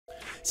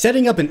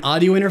Setting up an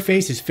audio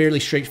interface is fairly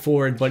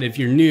straightforward, but if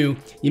you're new,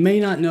 you may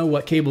not know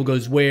what cable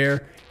goes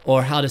where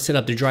or how to set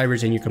up the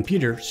drivers in your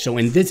computer. So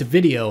in this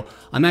video,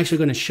 I'm actually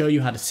going to show you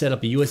how to set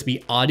up a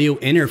USB audio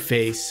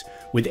interface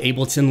with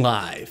Ableton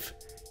Live.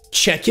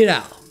 Check it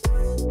out.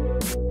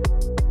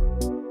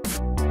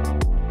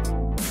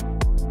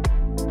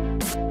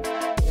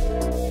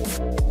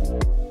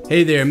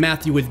 Hey there,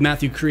 Matthew with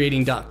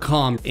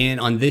MatthewCreating.com, and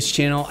on this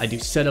channel I do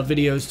setup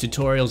videos,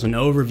 tutorials, and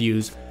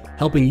overviews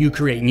helping you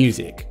create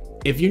music.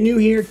 If you're new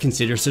here,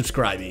 consider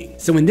subscribing.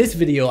 So in this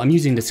video, I'm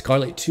using the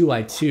Scarlett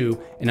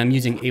 2i2 and I'm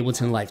using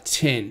Ableton Live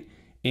 10.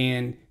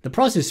 And the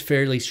process is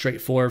fairly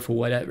straightforward for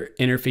whatever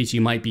interface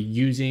you might be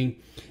using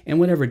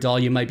and whatever DAW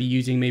you might be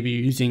using. Maybe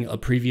you're using a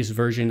previous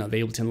version of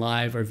Ableton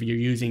Live, or if you're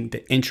using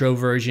the intro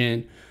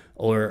version,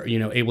 or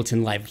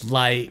Ableton Live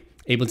Lite,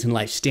 Ableton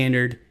Live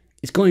Standard.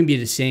 It's going to be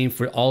the same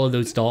for all of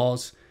those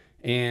DAWs.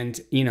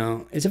 And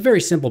it's a very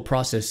simple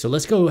process. So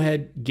let's go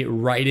ahead and get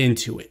right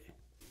into it.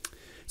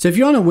 So if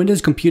you're on a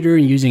Windows computer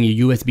and using a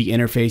USB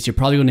interface, you're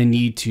probably going to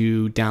need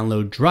to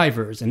download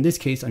drivers. In this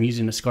case, I'm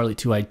using the Scarlett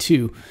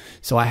 2i2.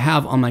 So I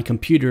have on my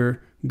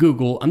computer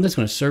Google. I'm just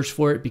going to search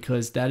for it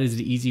because that is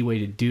the easy way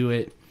to do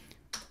it.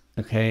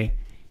 Okay.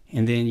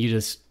 And then you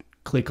just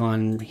click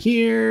on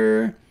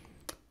here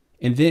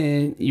and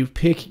then you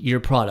pick your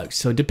product.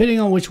 So depending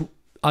on which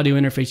audio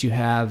interface you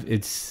have,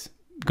 it's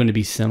going to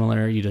be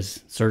similar. You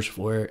just search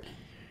for it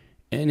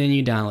and then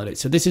you download it.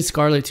 So this is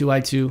Scarlett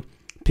 2i2.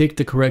 Pick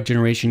the correct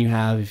generation you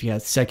have. If you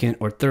have second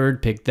or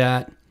third, pick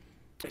that.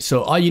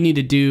 So all you need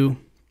to do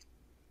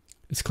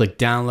is click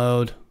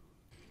download.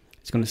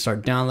 It's going to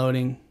start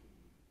downloading.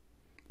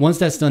 Once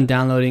that's done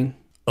downloading,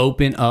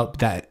 open up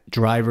that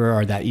driver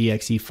or that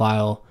exe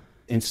file,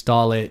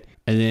 install it,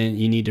 and then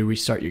you need to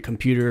restart your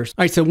computer. All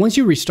right, so once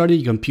you restarted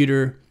your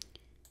computer,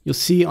 you'll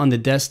see on the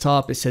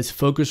desktop it says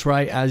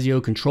Focusrite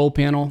ASIO control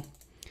panel.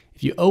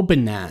 If you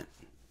open that,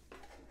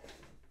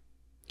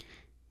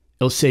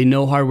 it'll say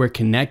no hardware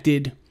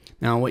connected.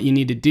 Now what you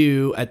need to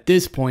do at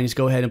this point is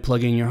go ahead and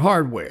plug in your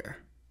hardware.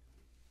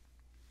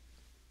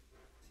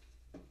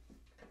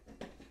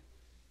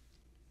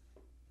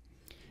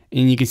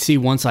 And you can see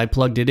once I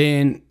plugged it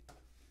in,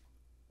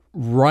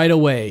 right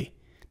away,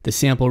 the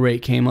sample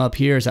rate came up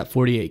here. It's at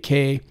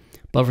 48K,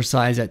 buffer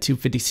size at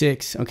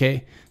 256,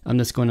 okay? I'm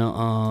just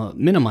gonna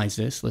minimize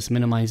this. Let's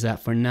minimize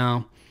that for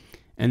now.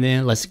 And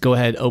then let's go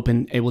ahead,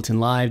 open Ableton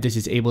Live. This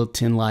is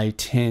Ableton Live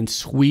 10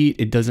 Suite.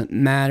 It doesn't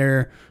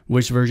matter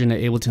which version of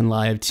Ableton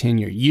Live 10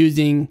 you're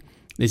using.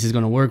 This is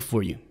gonna work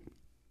for you.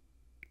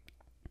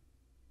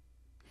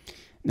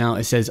 Now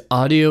it says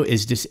audio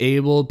is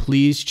disabled.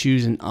 Please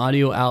choose an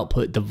audio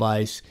output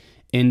device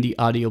in the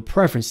audio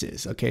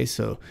preferences. Okay,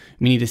 so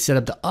we need to set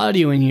up the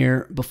audio in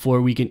here before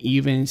we can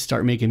even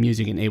start making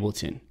music in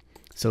Ableton.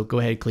 So go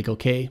ahead, click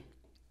OK.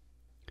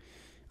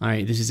 All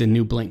right, this is a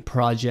new blank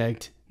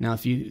project. Now,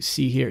 if you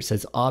see here, it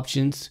says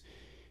options.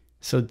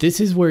 So this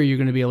is where you're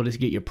going to be able to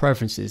get your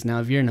preferences. Now,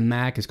 if you're in a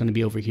Mac, it's going to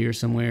be over here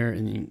somewhere,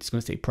 and it's going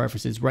to say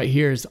preferences. Right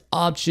here is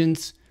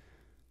options,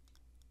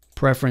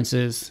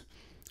 preferences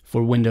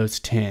for Windows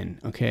 10.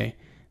 Okay.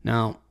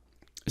 Now,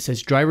 it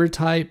says driver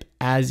type,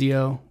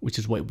 ASIO, which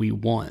is what we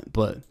want,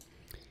 but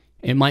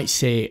it might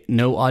say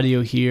no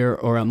audio here,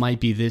 or it might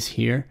be this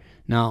here.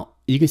 Now,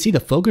 you can see the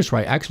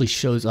Focusrite actually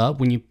shows up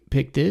when you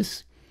pick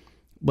this.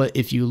 But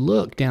if you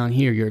look down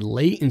here, your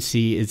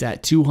latency is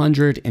at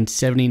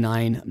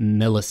 279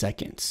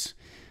 milliseconds.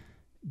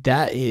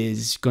 That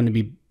is going to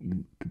be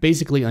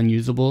basically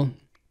unusable.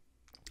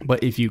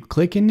 But if you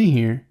click into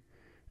here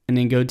and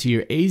then go to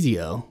your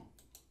ASIO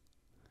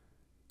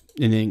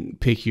and then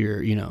pick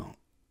your,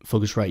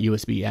 Focusrite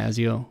USB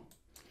ASIO.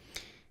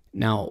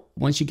 Now,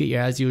 once you get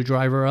your ASIO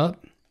driver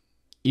up,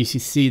 you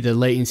see the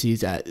latency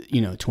is at,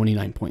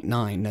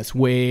 29.9. That's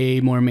way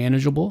more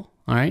manageable.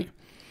 All right.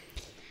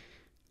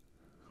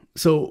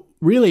 So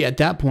really at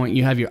that point,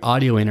 you have your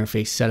audio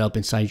interface set up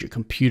inside your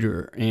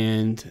computer,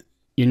 and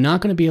you're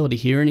not going to be able to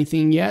hear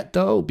anything yet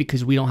though,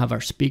 because we don't have our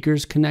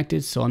speakers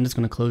connected. So I'm just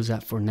going to close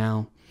that for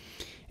now.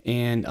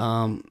 And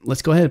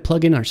let's go ahead and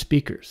plug in our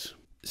speakers.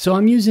 So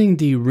I'm using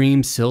the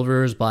Ream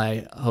Silvers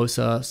by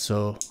Hosa.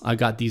 So I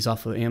got these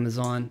off of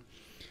Amazon.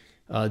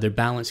 They're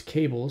balanced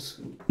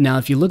cables. Now,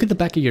 if you look at the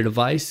back of your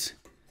device,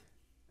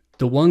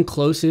 the one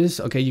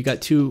closest, okay, you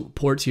got two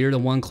ports here. The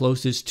one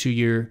closest to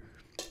your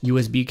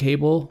USB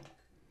cable,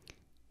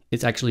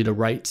 it's actually the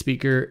right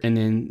speaker, and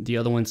then the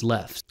other one's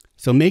left.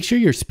 So make sure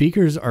your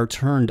speakers are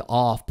turned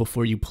off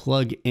before you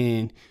plug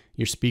in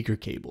your speaker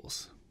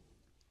cables.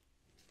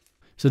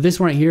 So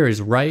this one right here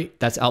is right,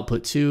 that's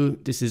output 2.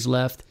 This is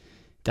left,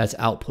 that's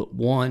output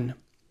 1.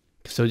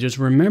 So just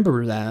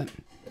remember that.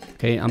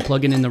 Okay, I'm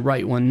plugging in the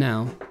right one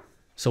now.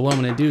 So what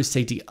I'm going to do is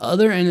take the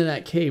other end of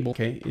that cable.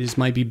 Okay, this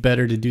might be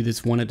better to do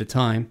this one at a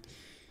time,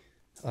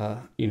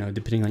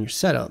 depending on your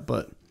setup,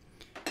 but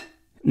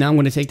now I'm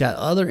going to take that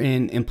other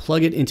end and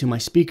plug it into my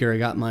speaker. I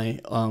got my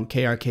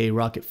KRK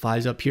Rocket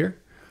 5s up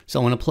here. So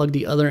I'm going to plug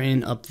the other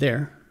end up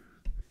there.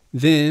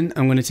 Then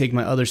I'm going to take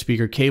my other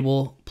speaker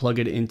cable, plug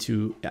it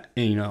into,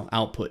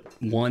 output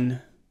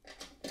 1.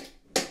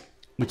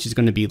 which is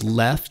going to be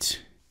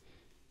left.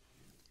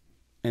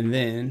 And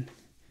then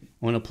I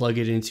want to plug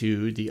it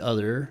into the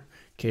other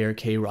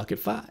KRK Rocket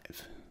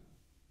 5.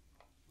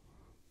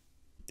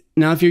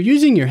 Now, if you're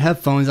using your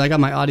headphones, I got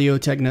my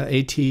Audio-Technica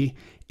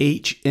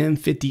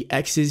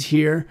AT-HM50Xs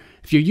here.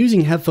 If you're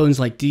using headphones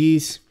like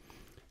these,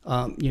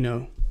 you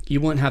know,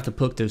 you wouldn't have to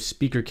put those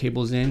speaker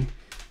cables in.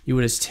 You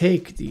would just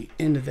take the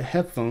end of the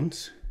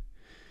headphones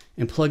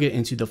and plug it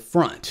into the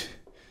front.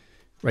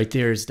 Right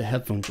there is the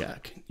headphone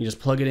jack. You just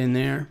plug it in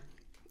there,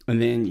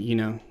 and then, you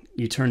know,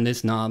 you turn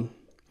this knob.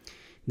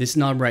 This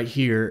knob right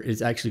here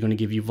is actually going to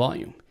give you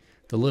volume,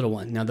 the little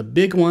one. Now, the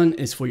big one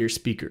is for your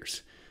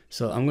speakers.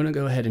 So I'm going to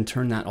go ahead and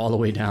turn that all the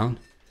way down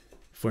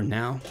for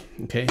now.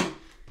 Okay.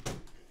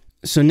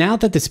 So now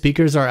that the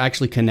speakers are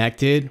actually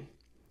connected,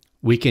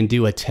 we can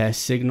do a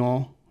test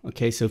signal.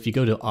 Okay. So if you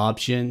go to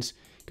options,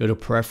 go to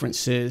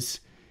preferences,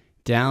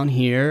 down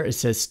here, it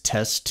says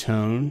test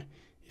tone.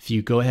 If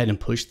you go ahead and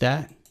push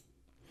that,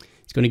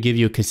 it's going to give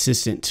you a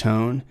consistent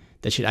tone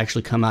that should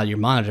actually come out of your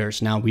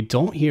monitors. Now, we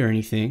don't hear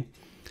anything,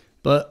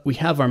 but we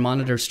have our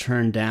monitors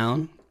turned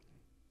down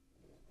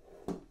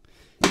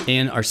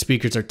and our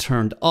speakers are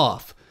turned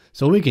off.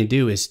 So what we can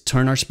do is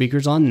turn our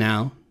speakers on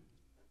now.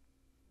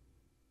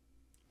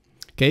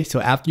 Okay, so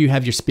after you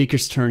have your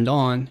speakers turned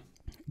on,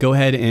 go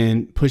ahead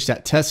and push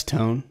that test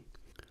tone.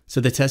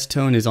 So the test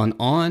tone is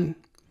on.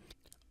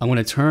 I want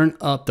to turn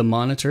up the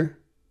monitor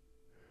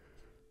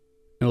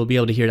and we'll be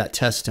able to hear that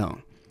test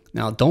tone.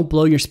 Now, don't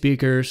blow your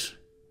speakers,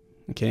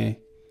 okay?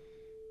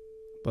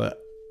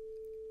 But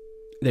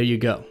there you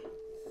go.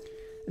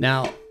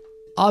 Now,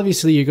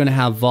 obviously, you're going to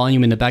have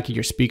volume in the back of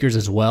your speakers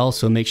as well,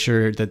 so make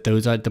sure that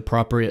those are at the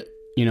proper,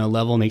 you know,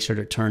 level. Make sure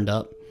they're turned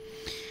up,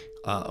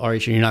 or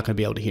you're not going to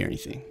be able to hear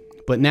anything.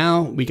 But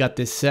now we got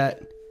this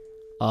set.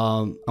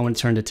 I want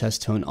to turn the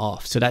test tone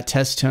off. So that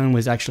test tone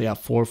was actually at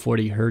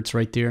 440 hertz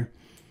right there.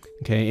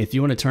 Okay, if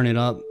you want to turn it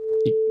up,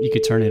 you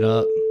could turn it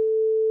up.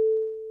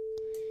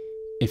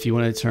 If you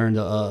want to turn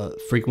the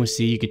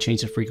frequency, you could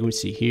change the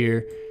frequency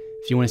here.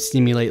 If you want to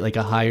stimulate like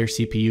a higher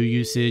CPU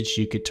usage,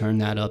 you could turn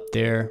that up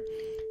there.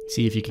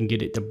 See if you can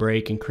get it to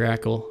break and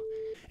crackle.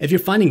 If you're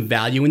finding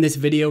value in this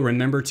video,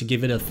 remember to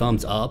give it a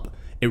thumbs up.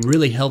 It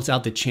really helps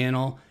out the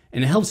channel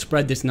and it helps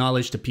spread this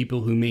knowledge to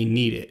people who may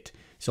need it.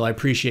 So I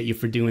appreciate you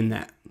for doing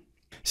that.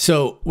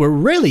 So we're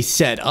really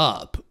set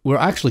up. We're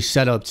actually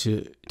set up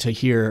to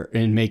hear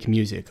and make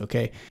music,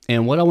 okay?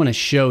 And what I want to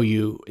show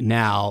you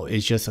now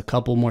is just a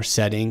couple more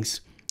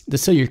settings,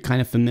 just so you're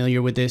kind of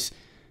familiar with this.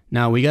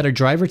 Now we got a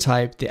driver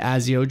type, the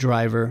ASIO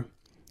driver.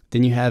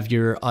 Then you have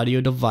your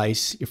audio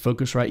device, your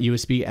Focusrite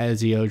USB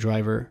ASIO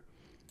driver.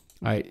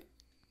 All right.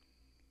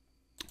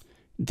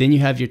 Then you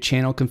have your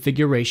channel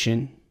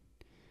configuration.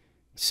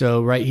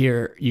 So right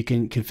here, you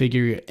can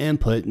configure your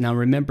input. Now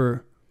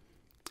remember,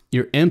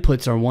 your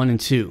inputs are 1 and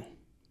 2.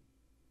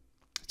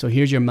 So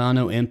here's your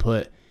mono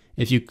input.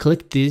 If you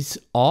click this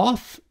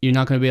off, you're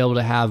not going to be able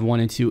to have 1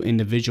 and 2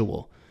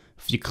 individual.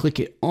 If you click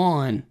it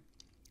on,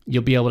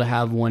 you'll be able to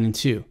have 1 and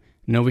 2.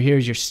 And over here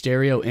is your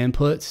stereo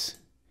inputs.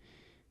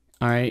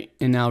 All right,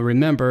 and now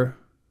remember,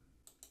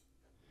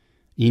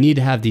 you need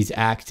to have these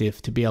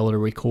active to be able to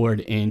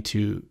record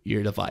into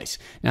your device.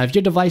 Now, if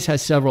your device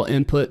has several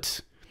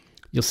inputs,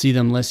 you'll see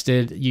them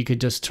listed. You could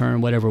just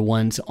turn whatever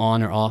one's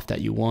on or off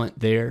that you want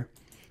there.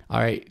 All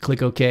right,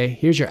 click OK.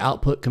 Here's your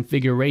output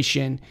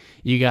configuration.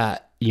 You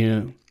got, you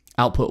know,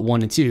 output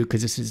 1 and 2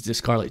 because this is the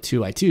Scarlett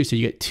 2i2, so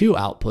you get 2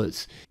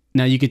 outputs.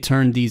 Now you could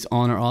turn these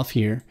on or off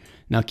here.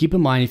 Now keep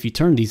in mind, if you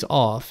turn these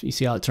off, you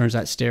see how it turns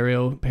that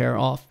stereo pair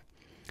off?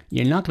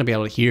 You're not going to be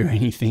able to hear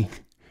anything.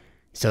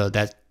 So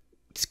that's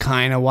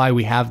kind of why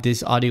we have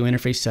this audio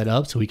interface set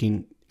up, so we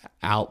can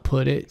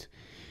output it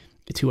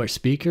to our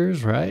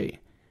speakers, right?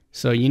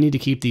 So you need to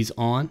keep these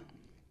on,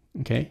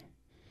 okay?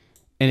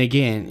 And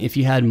again, if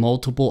you had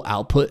multiple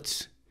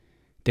outputs,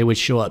 they would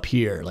show up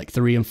here, like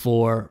 3 and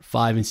 4,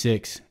 5 and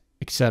 6,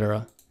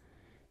 etc.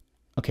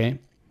 Okay?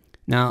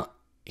 Now,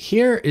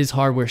 here is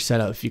hardware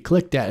setup. If you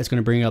click that, it's going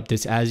to bring up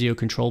this ASIO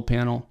control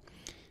panel.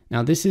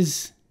 Now, this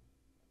is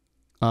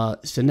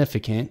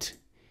significant,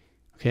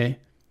 okay?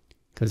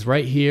 Because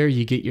right here,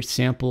 you get your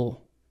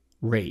sample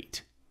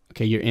rate,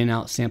 okay? Your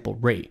in-out sample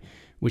rate,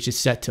 which is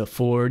set to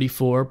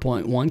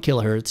 44.1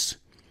 kilohertz,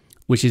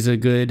 which is a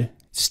good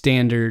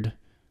standard,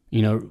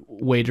 you know,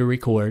 way to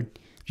record.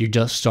 If you're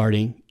just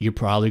starting, you're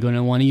probably going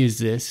to want to use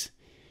this.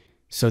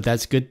 So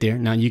that's good there.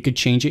 Now you could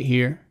change it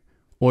here,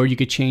 or you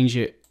could change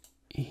it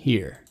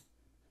here.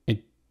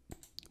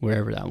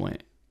 Wherever that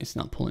went, it's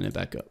not pulling it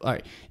back up. All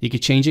right, you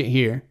could change it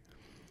here,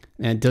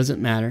 and it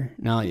doesn't matter.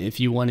 Now, if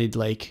you wanted,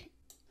 like,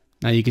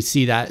 now you can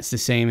see that it's the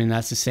same and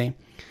that's the same.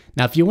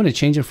 Now, if you want to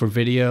change it for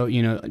video,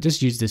 you know,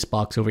 just use this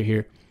box over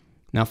here.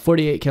 Now,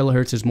 48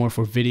 kilohertz is more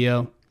for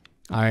video.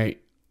 All right,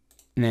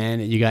 and then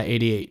you got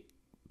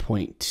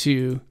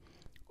 88.2,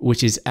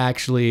 which is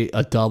actually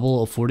a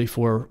double of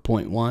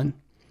 44.1,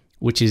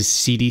 which is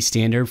CD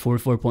standard.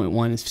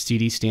 44.1 is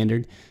CD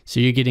standard, so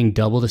you're getting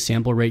double the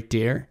sample rate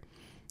there.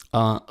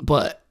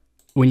 But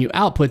when you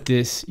output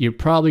this, you're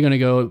probably going to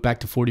go back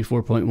to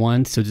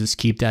 44.1. So just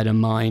keep that in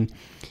mind.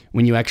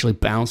 When you actually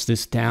bounce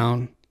this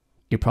down,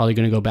 you're probably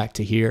going to go back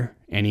to here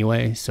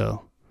anyway.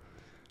 So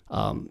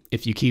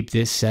if you keep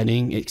this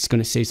setting, it's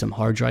going to save some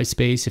hard drive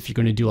space if you're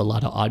going to do a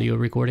lot of audio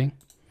recording.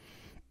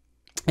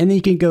 And then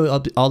you can go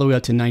up all the way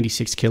up to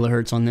 96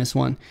 kilohertz on this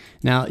one.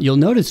 Now you'll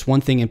notice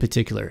one thing in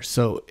particular.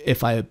 So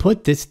if I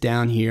put this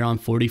down here on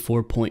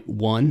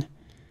 44.1,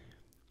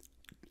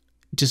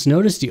 just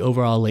notice the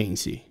overall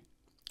latency.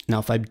 Now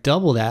if I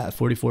double that at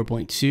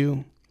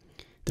 44.2,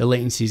 the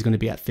latency is going to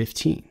be at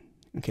 15.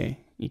 Okay,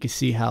 you can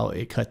see how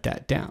it cut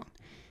that down.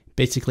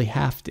 Basically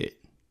halved it.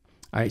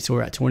 All right, so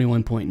we're at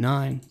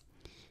 21.9.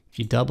 If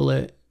you double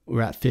it,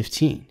 we're at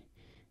 15.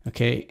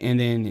 Okay, and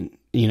then,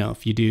 you know,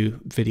 if you do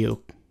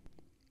video.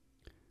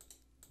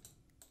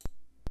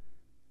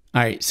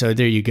 All right, so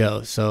there you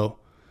go. So,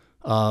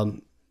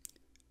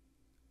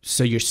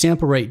 so your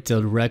sample rate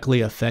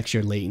directly affects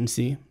your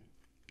latency.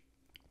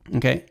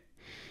 Okay,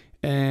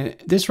 and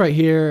this right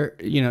here,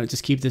 you know,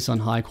 just keep this on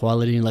high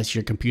quality unless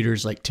your computer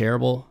is like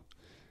terrible.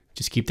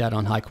 Just keep that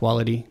on high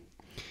quality.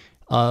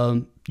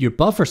 Your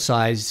buffer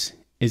size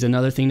is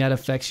another thing that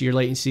affects your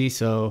latency.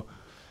 So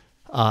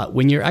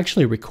when you're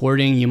actually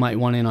recording, you might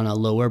want it on a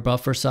lower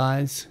buffer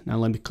size. Now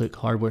let me click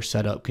hardware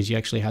setup because you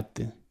actually have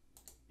to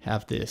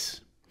have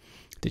this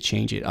to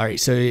change it. All right,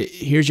 so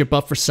here's your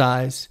buffer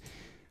size.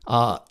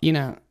 You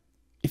know,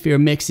 if you're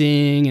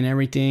mixing and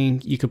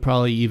everything, you could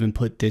probably even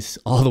put this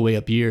all the way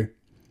up here.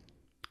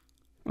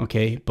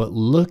 Okay, but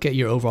look at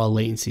your overall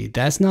latency.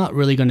 That's not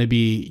really going to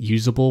be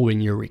usable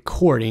when you're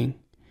recording.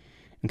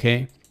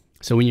 Okay,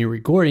 so when you're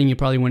recording, you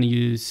probably want to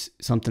use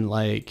something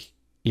like,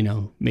 you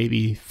know,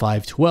 maybe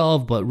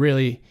 512, but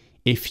really,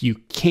 if you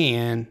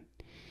can,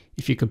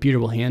 if your computer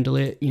will handle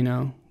it, you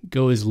know,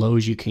 go as low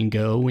as you can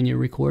go when you're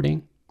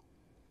recording.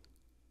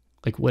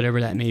 Like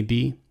whatever that may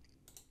be.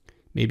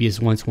 Maybe it's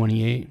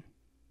 128. And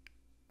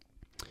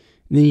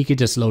then you could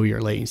just lower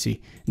your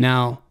latency.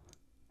 Now,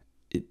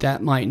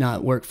 that might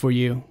not work for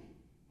you.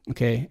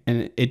 Okay,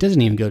 and it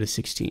doesn't even go to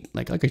 16.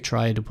 Like I could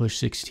try to push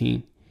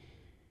 16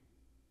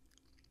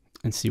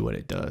 and see what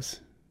it does.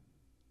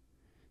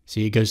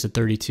 See, it goes to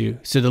 32.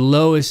 So the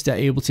lowest that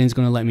Ableton is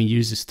going to let me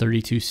use is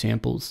 32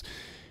 samples,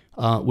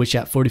 which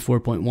at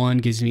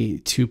 44.1 gives me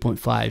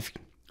 2.5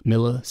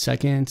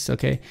 milliseconds.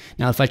 Okay,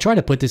 now if I try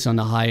to put this on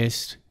the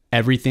highest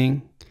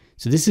everything,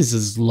 so this is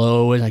as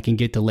low as I can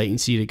get the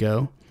latency to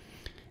go.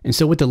 And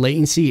so what the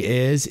latency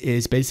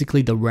is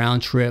basically the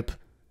round trip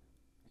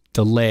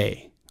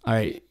delay. All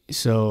right,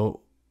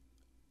 so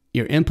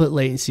your input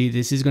latency,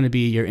 this is going to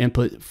be your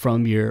input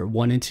from your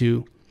 1 and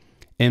 2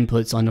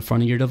 inputs on the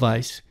front of your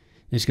device.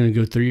 It's going to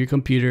go through your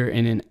computer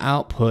and then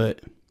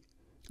output.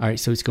 All right,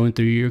 so it's going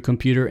through your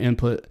computer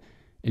input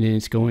and then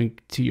it's going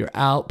to your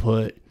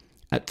output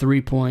at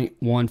 3.14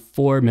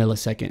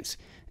 milliseconds.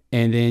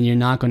 And then you're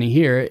not going to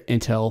hear it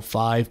until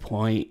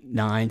 5.94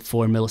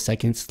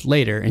 milliseconds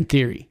later in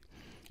theory.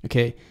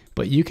 Okay,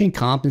 but you can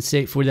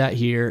compensate for that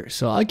here.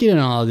 So I'll get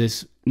into all of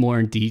this more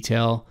in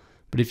detail.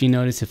 But if you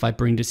notice, if I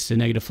bring this to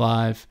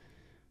 -5,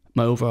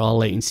 my overall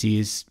latency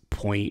is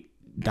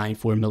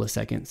 0.94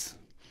 milliseconds.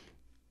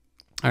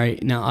 All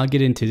right, now I'll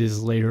get into this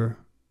later.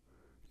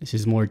 This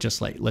is more just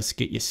like, let's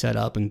get you set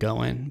up and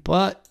going.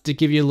 But to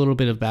give you a little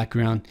bit of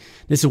background,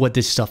 this is what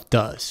this stuff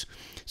does.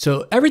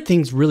 So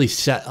everything's really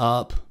set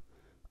up.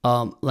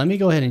 Let me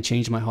go ahead and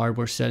change my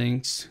hardware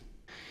settings.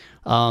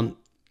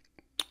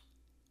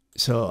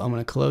 So I'm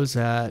going to close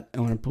that.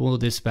 I'm going to pull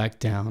this back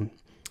down.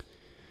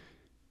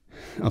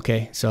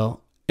 Okay,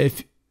 so all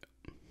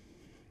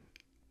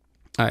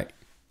right.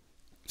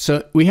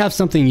 So we have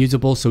something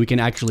usable so we can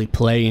actually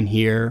play and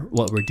hear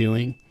what we're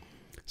doing.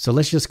 So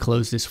let's just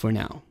close this for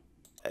now.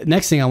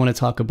 Next thing I want to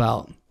talk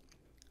about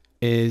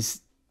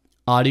is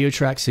audio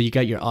tracks. So you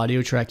got your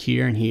audio track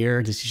here and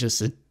here. This is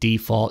just a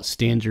default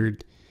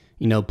standard,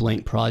 you know,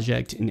 blank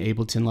project in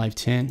Ableton Live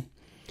 10.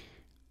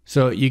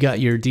 So you got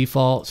your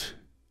default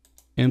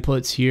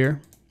inputs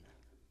here,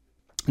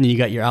 and then you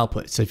got your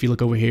output. So if you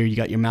look over here, you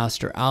got your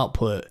master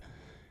output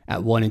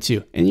at 1 and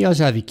 2, and you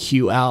also have a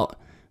Q out.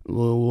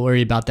 We'll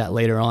worry about that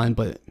later on,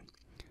 but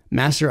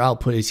master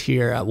output is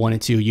here at 1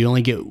 and 2. You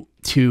only get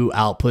 2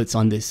 outputs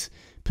on this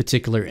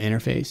particular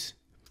interface.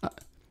 All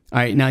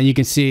right, now you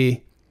can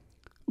see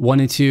 1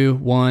 and 2,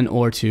 1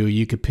 or 2.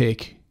 You could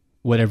pick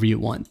whatever you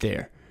want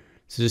there.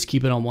 So just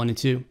keep it on 1 and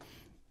 2.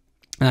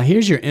 Now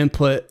here's your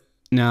input.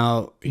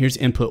 Now here's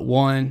input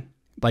 1.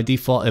 By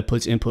default, it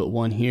puts input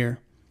 1 here.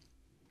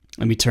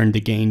 Let me turn the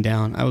gain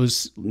down. I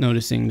was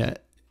noticing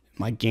that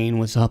my gain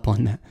was up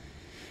on that.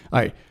 All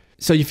right,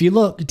 so if you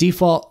look,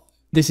 default,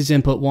 this is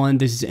input 1,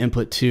 this is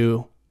input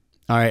 2.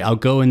 All right, I'll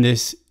go in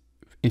this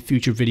in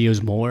future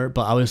videos more,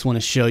 but I just want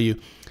to show you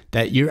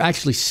that you're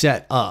actually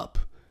set up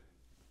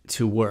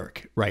to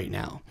work right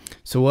now.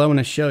 So what I want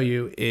to show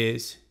you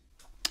is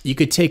you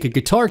could take a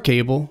guitar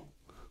cable,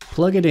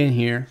 plug it in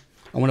here.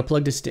 I want to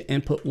plug this to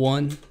input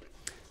 1.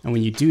 And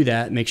when you do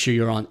that, make sure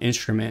you're on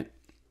instrument.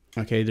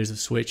 Okay, there's a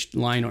switch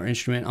line or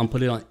instrument. I'll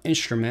put it on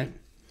instrument.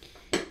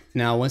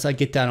 Now, once I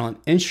get that on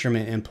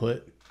instrument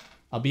input,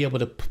 I'll be able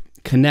to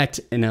connect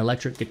an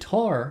electric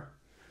guitar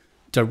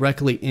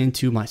directly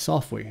into my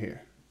software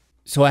here.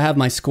 So I have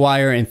my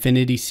Squier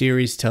Infinity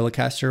Series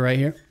Telecaster right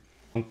here.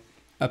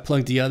 I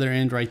plug the other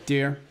end right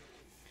there.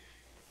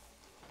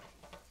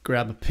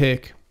 Grab a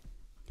pick.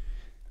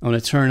 I'm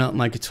gonna turn up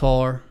my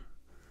guitar.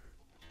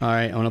 All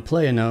right, I'm gonna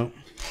play a note.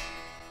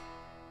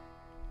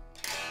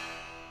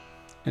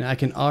 And I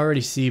can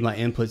already see my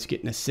inputs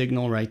getting a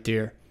signal right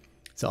there.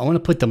 So I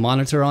wanna put the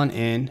monitor on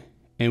in,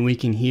 and we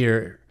can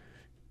hear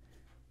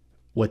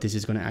what this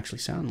is gonna actually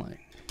sound like.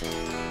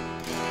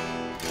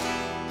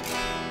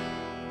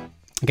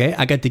 Okay,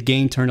 I got the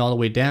gain turned all the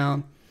way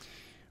down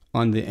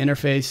on the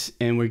interface,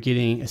 and we're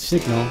getting a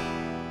signal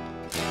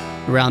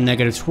around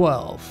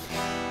 -12.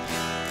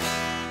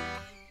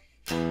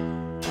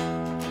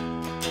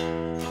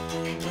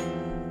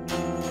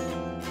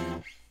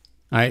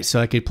 All right, so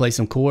I could play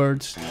some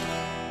chords.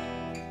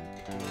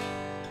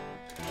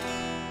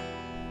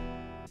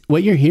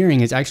 What you're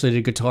hearing is actually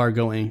the guitar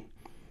going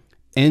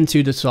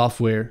into the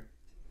software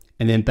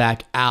and then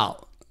back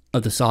out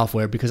of the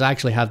software, because I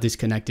actually have this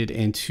connected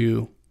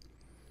into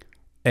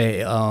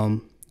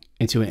an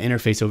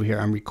interface over here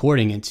I'm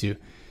recording into.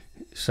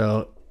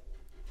 So,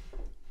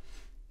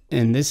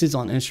 and this is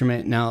on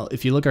instrument. Now,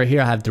 if you look right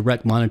here, I have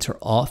direct monitor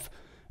off.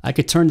 I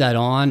could turn that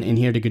on and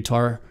hear the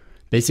guitar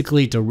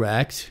basically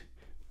direct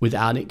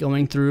without it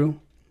going through,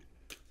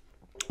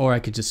 or I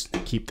could just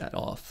keep that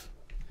off.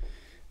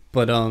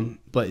 But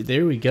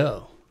there we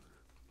go.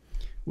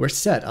 We're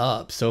set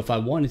up. So if I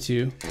wanted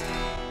to,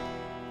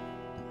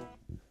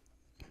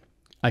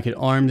 I could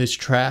arm this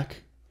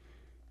track,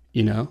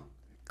 you know,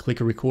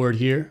 click a record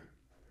here,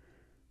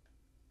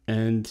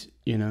 and,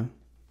 you know,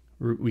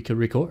 we could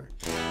record.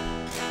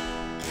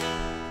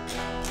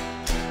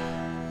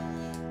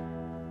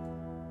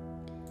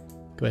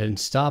 Go ahead and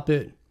stop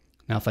it.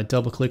 Now, if I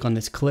double click on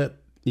this clip,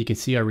 you can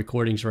see our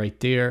recordings right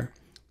there.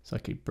 So I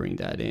could bring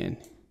that in.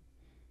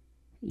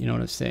 You know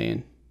what I'm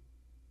saying?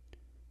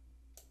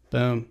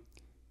 Boom.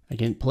 I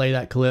can play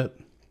that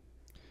clip.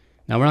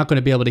 Now we're not going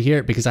to be able to hear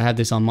it because I have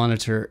this on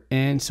monitor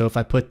in. So if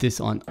I put this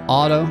on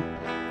auto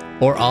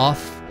or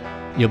off,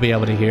 you'll be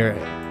able to hear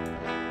it.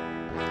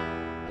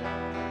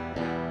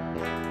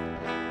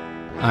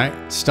 All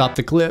right, stop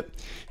the clip.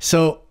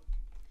 So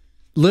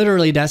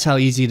literally that's how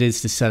easy it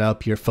is to set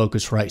up your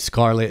Focusrite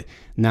Scarlett.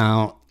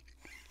 Now,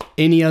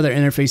 any other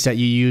interface that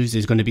you use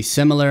is going to be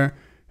similar,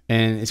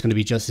 and it's going to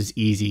be just as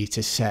easy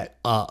to set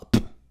up.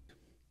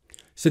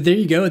 So there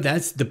you go.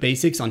 That's the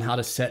basics on how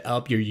to set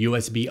up your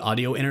USB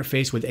audio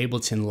interface with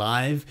Ableton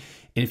Live.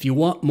 And if you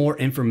want more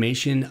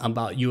information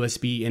about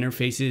USB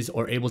interfaces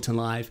or Ableton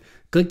Live,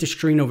 click the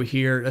screen over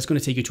here. That's going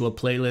to take you to a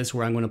playlist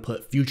where I'm going to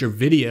put future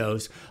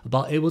videos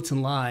about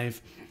Ableton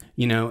Live,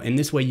 you know, and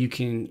this way you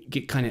can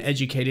get kind of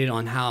educated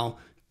on how,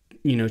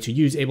 you know, to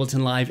use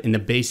Ableton Live and the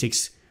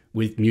basics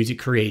with music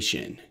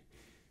creation.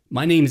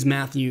 My name is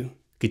Matthew.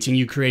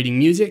 Continue creating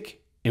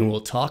music, and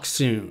we'll talk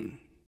soon.